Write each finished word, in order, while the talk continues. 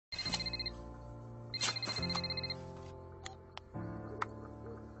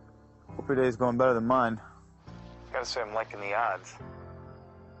your day's going better than mine. Gotta say, I'm liking the odds.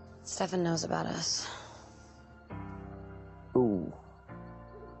 Stefan knows about us. Ooh.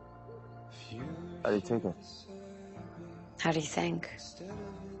 How do you take it? How do you think?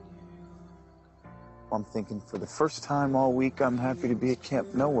 I'm thinking for the first time all week, I'm happy to be at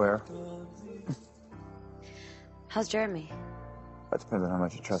Camp Nowhere. How's Jeremy? That depends on how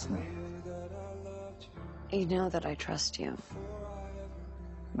much you trust me. You know that I trust you.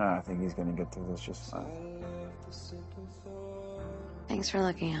 No, I think he's gonna get through this just fine. Thanks for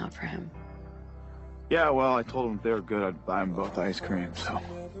looking out for him. Yeah, well, I told him if they were good, I'd buy them both ice cream, so...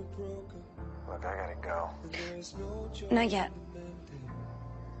 Look, I gotta go. Not yet.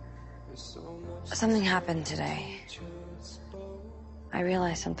 Something happened today. I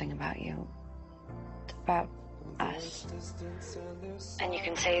realized something about you. About us. And you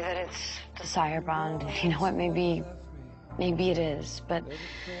can say that it's the sire bond. You know what, maybe it is, but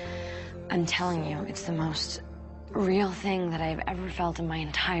I'm telling you, it's the most real thing that I've ever felt in my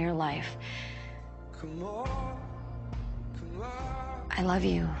entire life. I love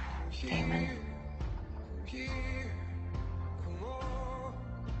you, Damon.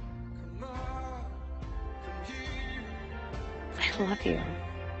 I love you.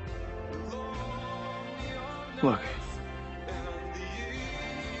 Look,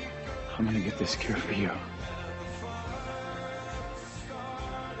 I'm gonna get this cure for you.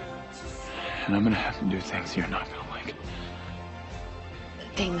 And I'm gonna have to do things you're not gonna like.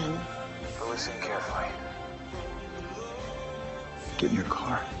 Damon. But listen carefully. Get in your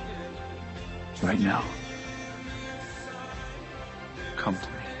car. Right now. Come to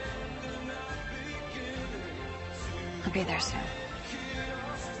me. I'll be there soon.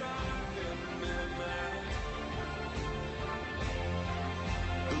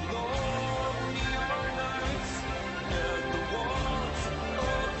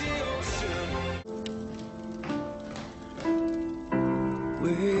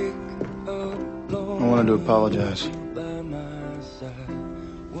 I wanted to apologize.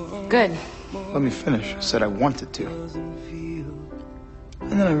 Good. Let me finish. I said I wanted to.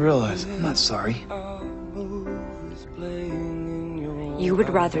 And then I realized I'm not sorry. You would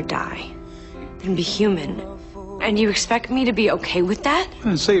rather die than be human. And you expect me to be okay with that? I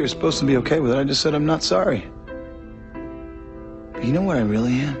didn't say you're supposed to be okay with it. I just said I'm not sorry. But you know what I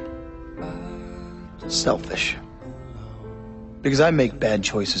really am? Selfish. Because I make bad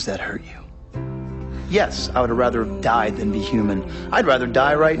choices that hurt you. Yes, I would have rather have died than be human. I'd rather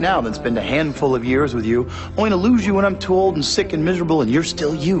die right now than spend a handful of years with you, only to lose you when I'm too old and sick and miserable and you're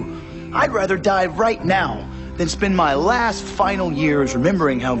still you. I'd rather die right now than spend my last final years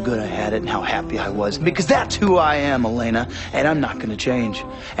remembering how good I had it and how happy I was. Because that's who I am, Elena, and I'm not going to change.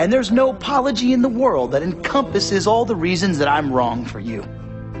 And there's no apology in the world that encompasses all the reasons that I'm wrong for you.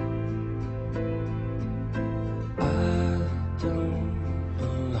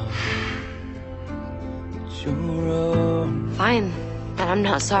 Fine, but I'm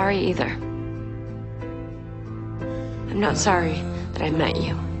not sorry either. I'm not sorry that I met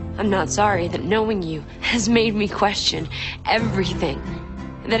you. I'm not sorry that knowing you has made me question everything.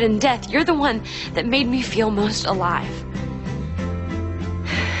 That in death, you're the one that made me feel most alive.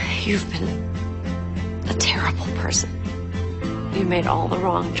 You've been a terrible person. You made all the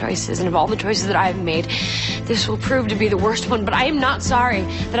wrong choices, and of all the choices that I've made, this will prove to be the worst one, but I am not sorry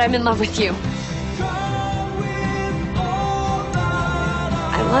that I'm in love with you.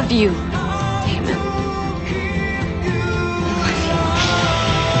 I love you, Damon.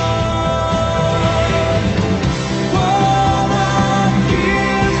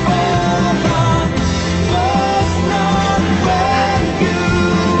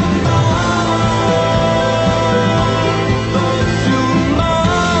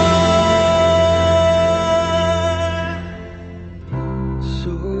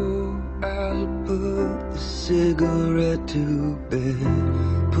 So I'll put the cigarette to bed.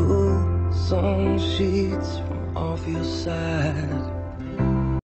 Pull some sheets from off your side.